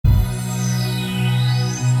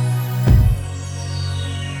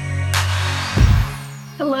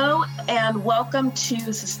and welcome to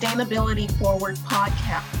Sustainability Forward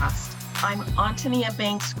podcast. I'm Antonia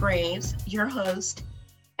Banks Graves, your host,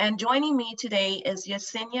 and joining me today is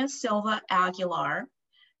Yesenia Silva Aguilar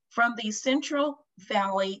from the Central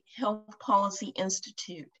Valley Health Policy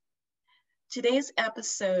Institute. Today's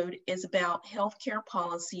episode is about healthcare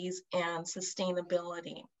policies and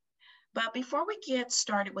sustainability. But before we get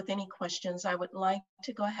started with any questions, I would like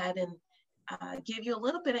to go ahead and give you a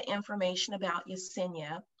little bit of information about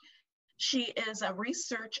Yesenia. She is a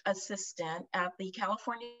research assistant at the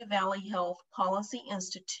California Valley Health Policy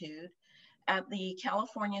Institute at the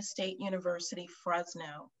California State University,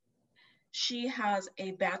 Fresno. She has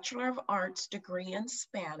a Bachelor of Arts degree in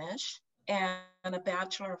Spanish and a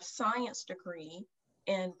Bachelor of Science degree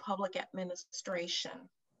in Public Administration.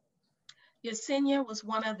 Yesenia was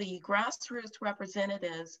one of the grassroots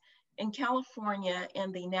representatives in California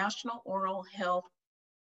in the National Oral Health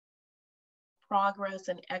Progress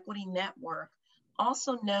and Equity Network,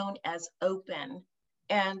 also known as OPEN.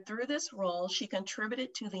 And through this role, she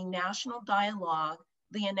contributed to the national dialogue,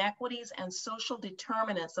 the inequities and social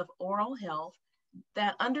determinants of oral health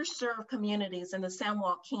that underserved communities in the San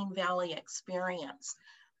Joaquin Valley experience.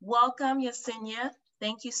 Welcome, Yesenia.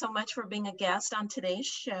 Thank you so much for being a guest on today's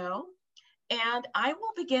show. And I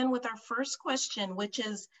will begin with our first question, which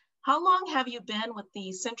is, how long have you been with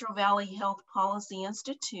the Central Valley Health Policy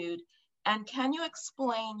Institute? And can you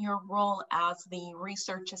explain your role as the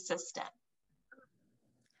research assistant?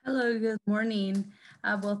 Hello, good morning.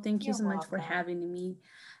 Thank you so much for having me.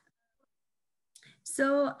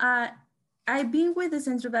 So I've been with the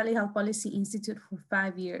Central Valley Health Policy Institute for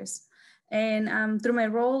 5 years. And through my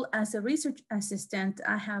role as a research assistant,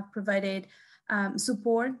 I have provided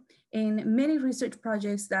support in many research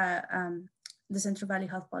projects that the Central Valley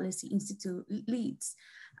Health Policy Institute leads.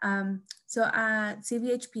 So at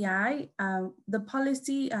CVHPI, the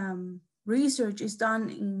policy research is done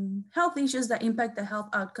in health issues that impact the health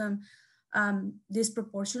outcome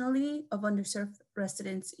disproportionately of underserved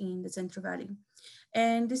residents in the Central Valley.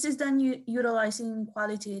 And this is done utilizing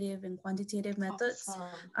qualitative and quantitative methods, such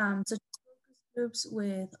as focus groups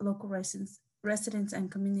with local residents and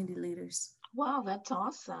community leaders. Wow, that's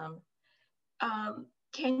awesome.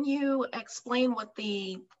 Can you explain what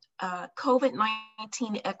the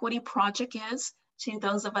COVID-19 Equity Project is to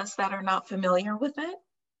those of us that are not familiar with it?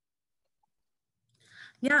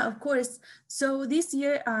 Yeah, of course. So this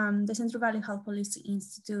year, the Central Valley Health Policy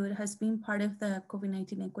Institute has been part of the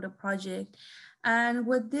COVID-19 Equity Project. And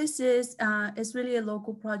what this is really a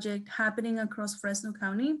local project happening across Fresno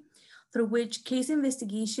County, through which case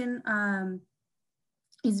investigation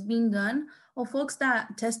is being done of folks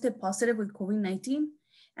that tested positive with COVID-19,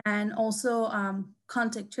 and also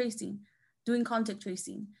doing contact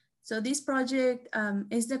tracing. So this project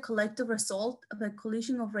is the collective result of a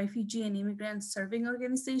coalition of refugee and immigrant serving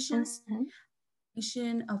organizations,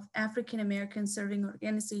 coalition of African American serving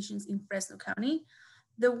organizations in Fresno County.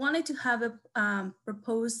 They wanted to have a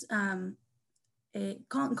proposed a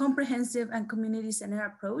comprehensive and community-centered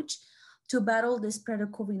approach to battle the spread of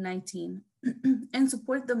COVID-19 and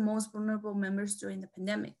support the most vulnerable members during the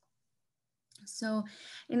pandemic. So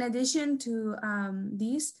in addition to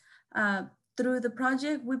these, through the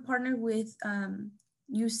project, we partnered with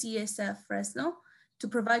UCSF Fresno to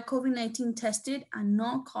provide COVID-19 tested at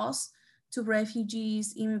no cost to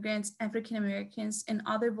refugees, immigrants, African Americans, and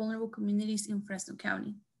other vulnerable communities in Fresno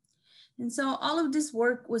County. And so all of this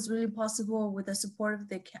work was really possible with the support of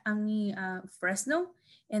the County Fresno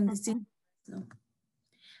and the City of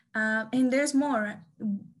Fresno. And there's more.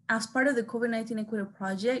 As part of the COVID-19 Equity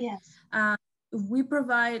Project, yes. We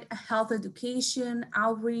provide health education,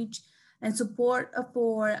 outreach, and support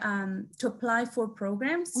for to apply for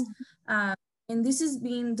programs. And this is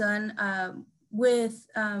being done with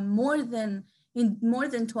more than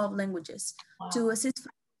 12 languages. Wow. To assist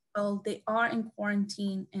people, they are in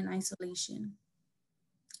quarantine and isolation.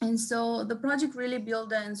 And so the project really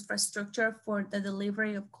built the infrastructure for the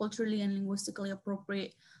delivery of culturally and linguistically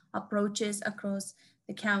appropriate approaches across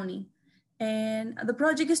the county. And the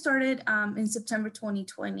project started in September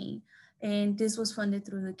 2020, and this was funded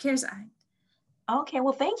through the CARES Act. Okay,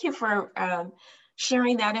 well, thank you for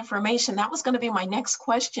sharing that information. That was going to be my next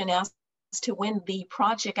question as to when the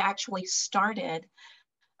project actually started,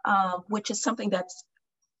 which is something that's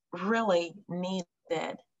really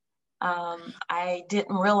needed. I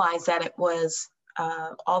didn't realize that it was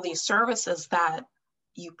all these services that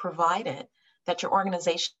you provided, that your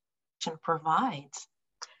organization provides.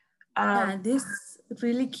 This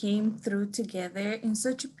really came through together in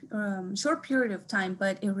such a short period of time,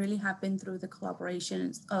 but it really happened through the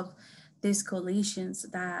collaborations of these coalitions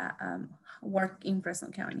that work in Fresno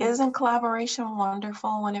County. Isn't collaboration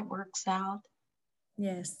wonderful when it works out?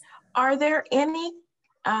 Yes. Are there any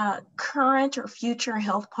current or future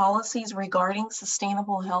health policies regarding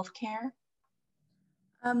sustainable healthcare?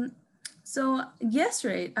 So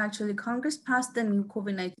yesterday, actually, Congress passed the new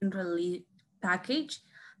COVID-19 relief package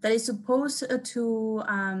that is supposed to,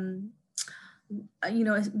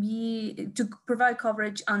 to provide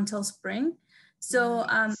coverage until spring. So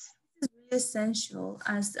Yes. this is really essential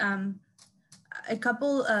as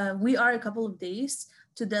we are a couple of days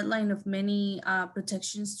to deadline of many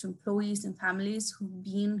protections to employees and families who've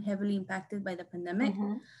been heavily impacted by the pandemic.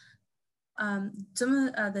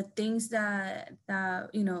 Some of the things that are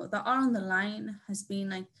on the line has been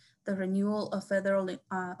like the renewal of federal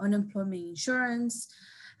unemployment insurance,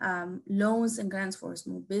 loans and grants for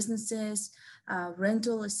small businesses,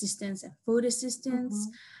 rental assistance and food assistance,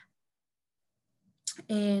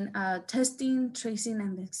 and testing, tracing,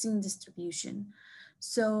 and vaccine distribution.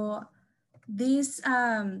 So these,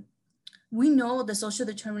 we know the social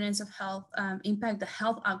determinants of health impact the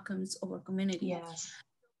health outcomes of our community. Yes.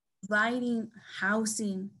 Providing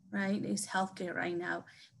housing, right, is healthcare right now.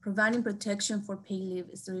 Providing protection for paid leave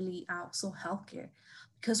is really also healthcare,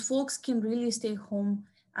 because folks can really stay home.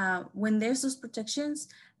 When there's those protections,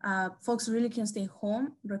 folks really can stay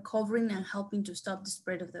home, recovering and helping to stop the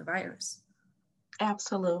spread of the virus.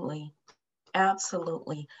 Absolutely.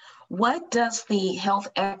 Absolutely. What does the health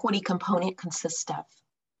equity component consist of?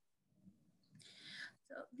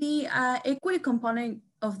 So the equity component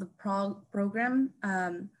of the program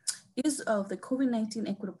is of the COVID-19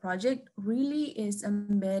 Equity Project really is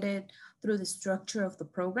embedded through the structure of the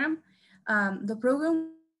program. The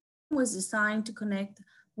program was designed to connect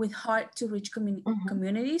with hard-to-reach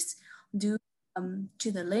communities due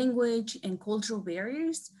to the language and cultural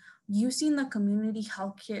barriers, using the community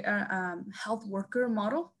healthcare health worker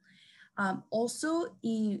model. Also,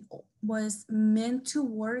 it was meant to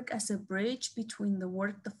work as a bridge between the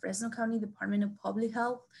work the Fresno County Department of Public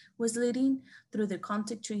Health was leading through the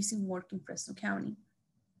contact tracing work in Fresno County.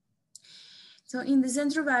 So in the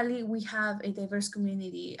Central Valley, we have a diverse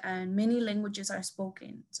community and many languages are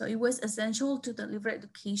spoken. So it was essential to deliver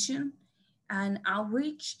education and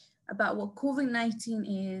outreach about what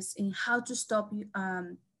COVID-19 is and how to stop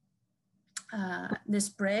the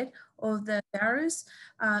spread of the virus,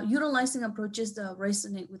 utilizing approaches that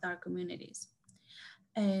resonate with our communities.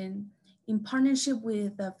 And in partnership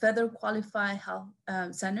with the federal qualified health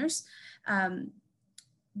centers,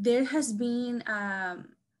 there has been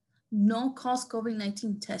no-cost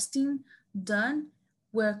COVID-19 testing done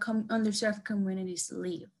where underserved communities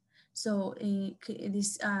live. So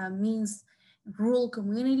this means rural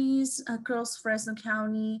communities across Fresno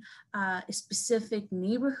County, specific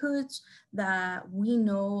neighborhoods that we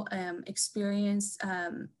know experience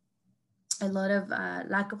a lot of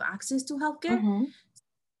lack of access to healthcare.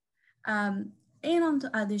 And in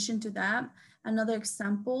addition to that, another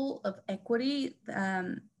example of equity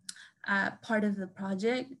part of the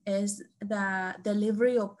project is the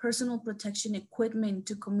delivery of personal protection equipment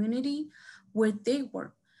to community where they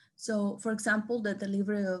work. So for example, the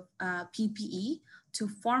delivery of PPE to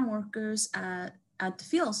farm workers at the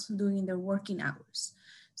fields during their working hours.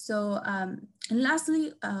 So, and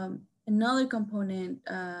lastly, another component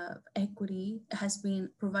of equity has been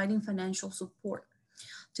providing financial support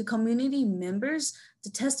to community members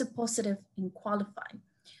to test positive and qualify.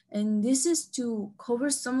 And this is to cover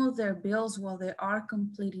some of their bills while they are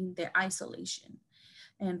completing their isolation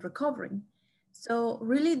and recovering. So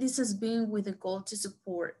really this has been with the goal to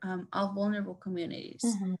support our vulnerable communities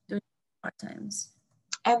during hard times.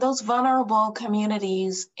 And those vulnerable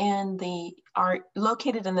communities are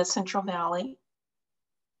located in the Central Valley?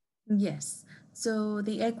 Yes. So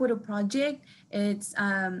the Equity Project, it's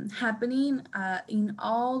happening in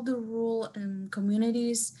all the rural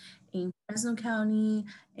communities in Fresno County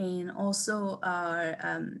and also our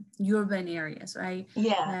urban areas, right?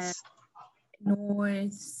 Yes.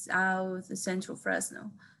 North, South, Central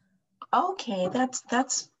Fresno. Okay,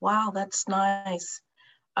 that's wow, that's nice.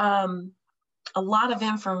 A lot of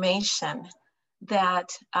information that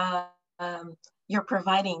you're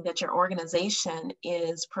providing, that your organization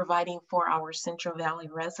is providing for our Central Valley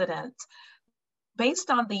residents.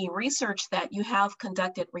 Based on the research that you have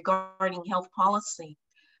conducted regarding health policy,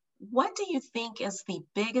 what do you think is the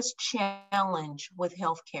biggest challenge with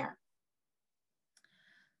healthcare?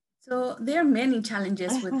 So there are many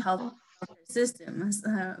challenges with health system,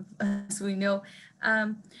 as we know.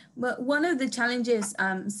 But one of the challenges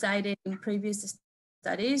cited in previous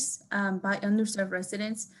studies by underserved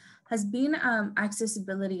residents has been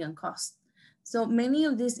accessibility and cost. So many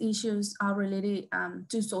of these issues are related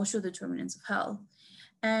to social determinants of health.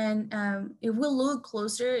 And if we look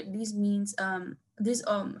closer, this means this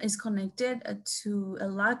is connected to a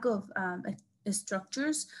lack of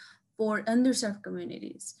structures for underserved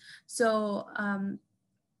communities. So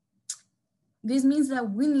this means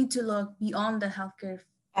that we need to look beyond the healthcare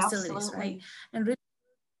facilities, right? Absolutely. And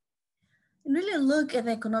really look at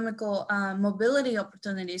the economical mobility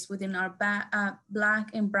opportunities within our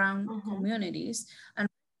Black and Brown communities and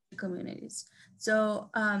communities.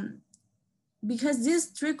 So because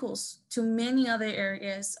this trickles to many other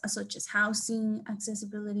areas such as housing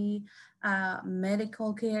accessibility,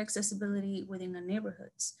 medical care accessibility within the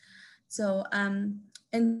neighborhoods. So, and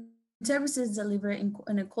services delivered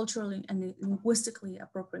in a culturally and linguistically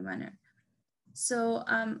appropriate manner. So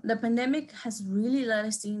the pandemic has really let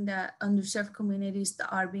us see that underserved communities that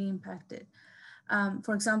are being impacted.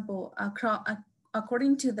 For example,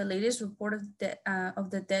 according to the latest report of the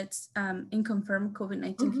deaths in confirmed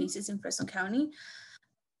COVID-19 cases in Fresno County,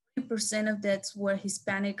 30% of deaths were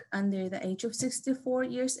Hispanic under the age of 64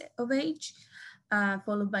 years of age,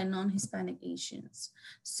 followed by non-Hispanic Asians.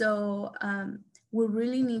 So we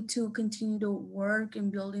really need to continue to work in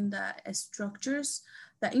building the structures,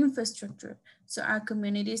 the infrastructure, so our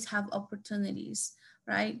communities have opportunities,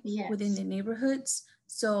 right, within the neighborhoods,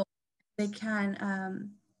 so they can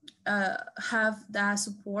have that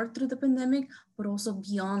support through the pandemic, but also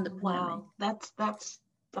beyond the pandemic. Wow, that's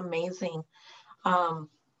amazing. I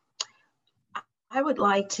would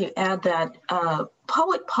like to add that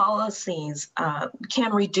public policies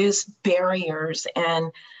can reduce barriers,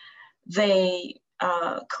 and they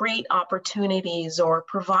create opportunities or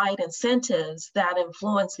provide incentives that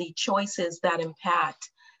influence the choices that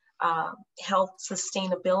impact health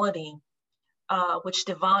sustainability, which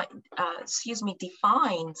defines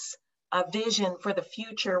a vision for the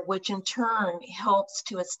future, which in turn helps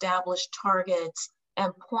to establish targets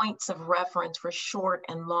and points of reference for short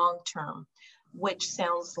and long term, which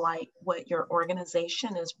sounds like what your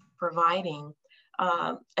organization is providing.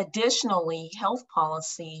 Additionally, health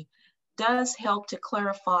policy does help to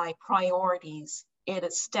clarify priorities. It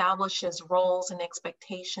establishes roles and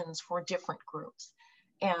expectations for different groups.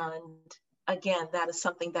 And again, that is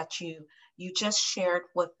something that you just shared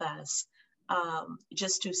with us.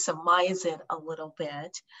 Just to surmise it a little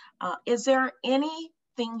bit, is there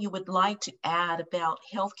anything you would like to add about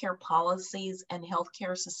healthcare policies and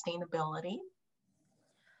healthcare sustainability?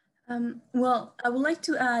 Well, I would like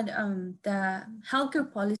to add that healthcare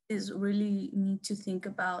policies really need to think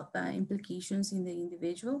about the implications in the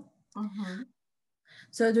individual.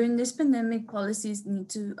 So during this pandemic, policies need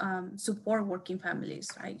to support working families,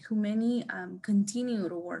 right, who many continue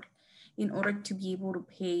to work in order to be able to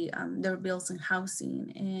pay their bills and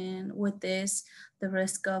housing. And with this, the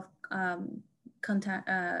risk of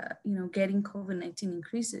getting COVID-19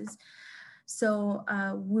 increases. So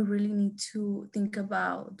we really need to think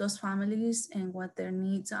about those families and what their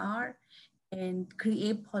needs are and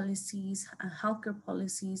create policies, healthcare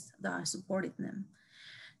policies that are supporting them.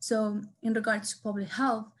 So in regards to public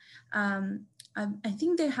health, I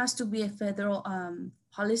think there has to be a federal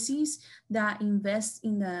policies that invest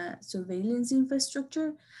in the surveillance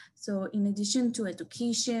infrastructure. So in addition to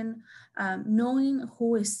education, knowing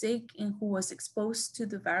who is sick and who was exposed to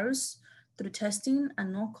the virus through testing at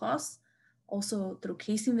no cost, also through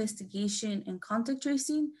case investigation and contact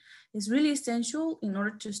tracing, is really essential in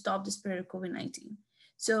order to stop the spread of COVID-19.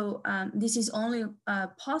 So this is only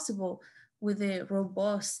possible with a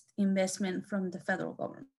robust investment from the federal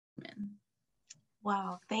government.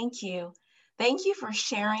 Wow, thank you. Thank you for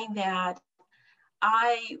sharing that.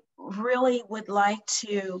 I really would like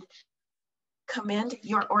to commend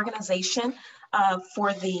your organization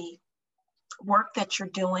for the work that you're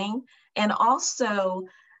doing, and also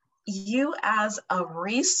you as a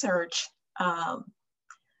research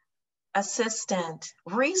assistant.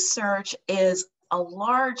 Research is a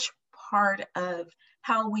large part of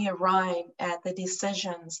how we arrive at the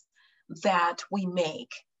decisions that we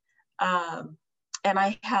make. And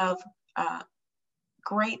I have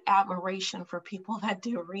great admiration for people that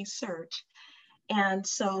do research. And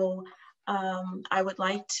so I would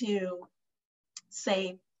like to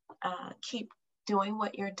say, keep doing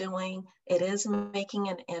what you're doing. It is making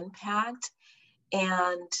an impact.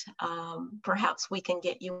 And perhaps we can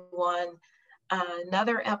get you on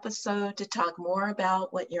another episode to talk more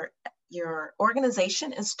about what your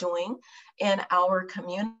organization is doing in our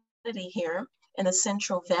community here in the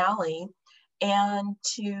Central Valley. And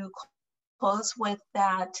to close with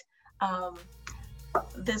that,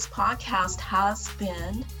 this podcast has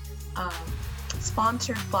been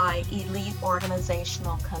sponsored by Elite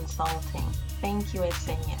Organizational Consulting. Thank you,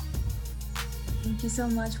 Yesenia. Thank you so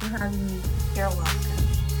much for having me. You're welcome.